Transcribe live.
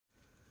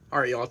All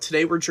right, y'all.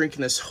 Today we're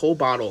drinking this whole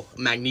bottle of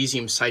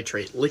magnesium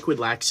citrate, liquid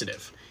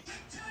laxative.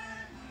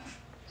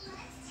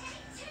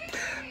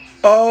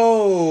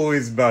 Oh,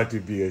 it's about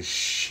to be a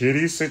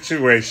shitty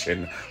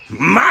situation.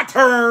 My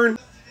turn.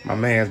 My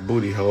man's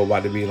booty hole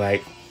about to be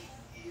like.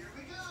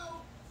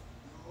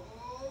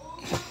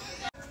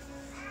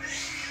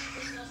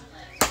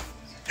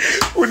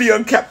 When he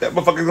uncap that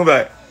motherfucker, gonna be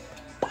like.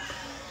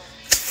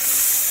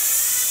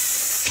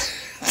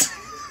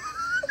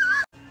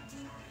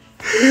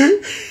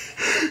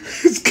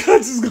 His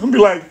guts is gonna be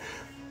like,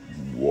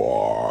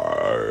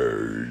 why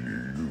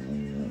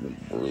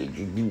would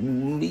you do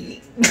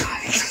me?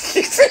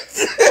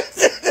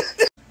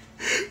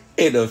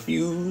 In a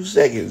few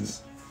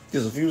seconds,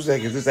 just a few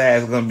seconds, this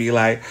ass is gonna be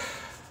like,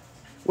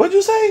 what'd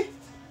you say?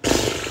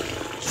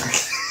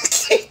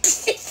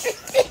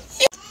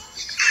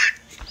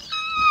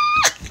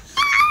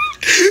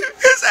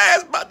 His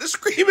ass about to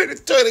scream in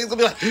his toilet. He's gonna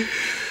be like,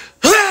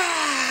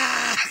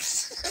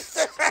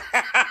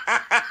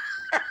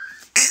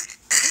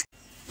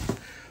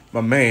 my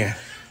man,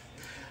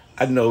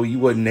 I know you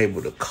wasn't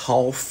able to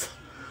cough,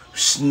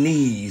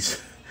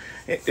 sneeze.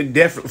 It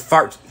definitely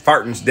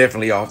farting's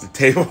definitely off the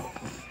table.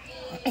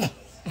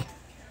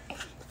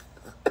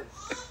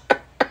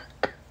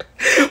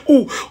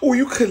 Ooh,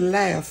 you could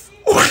laugh.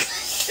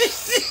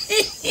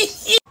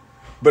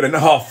 But in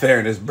all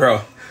fairness,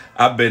 bro,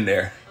 I've been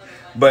there.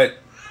 But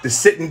to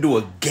sit and do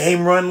a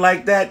game run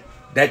like that,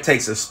 that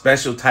takes a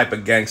special type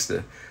of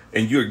gangster.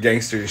 And you're a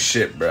gangster as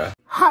shit, bro.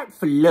 Heart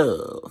for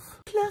love.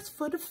 Plus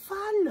for the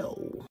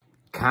follow.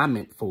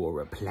 Comment for a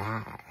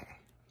reply.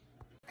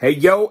 Hey,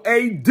 yo,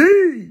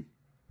 AD!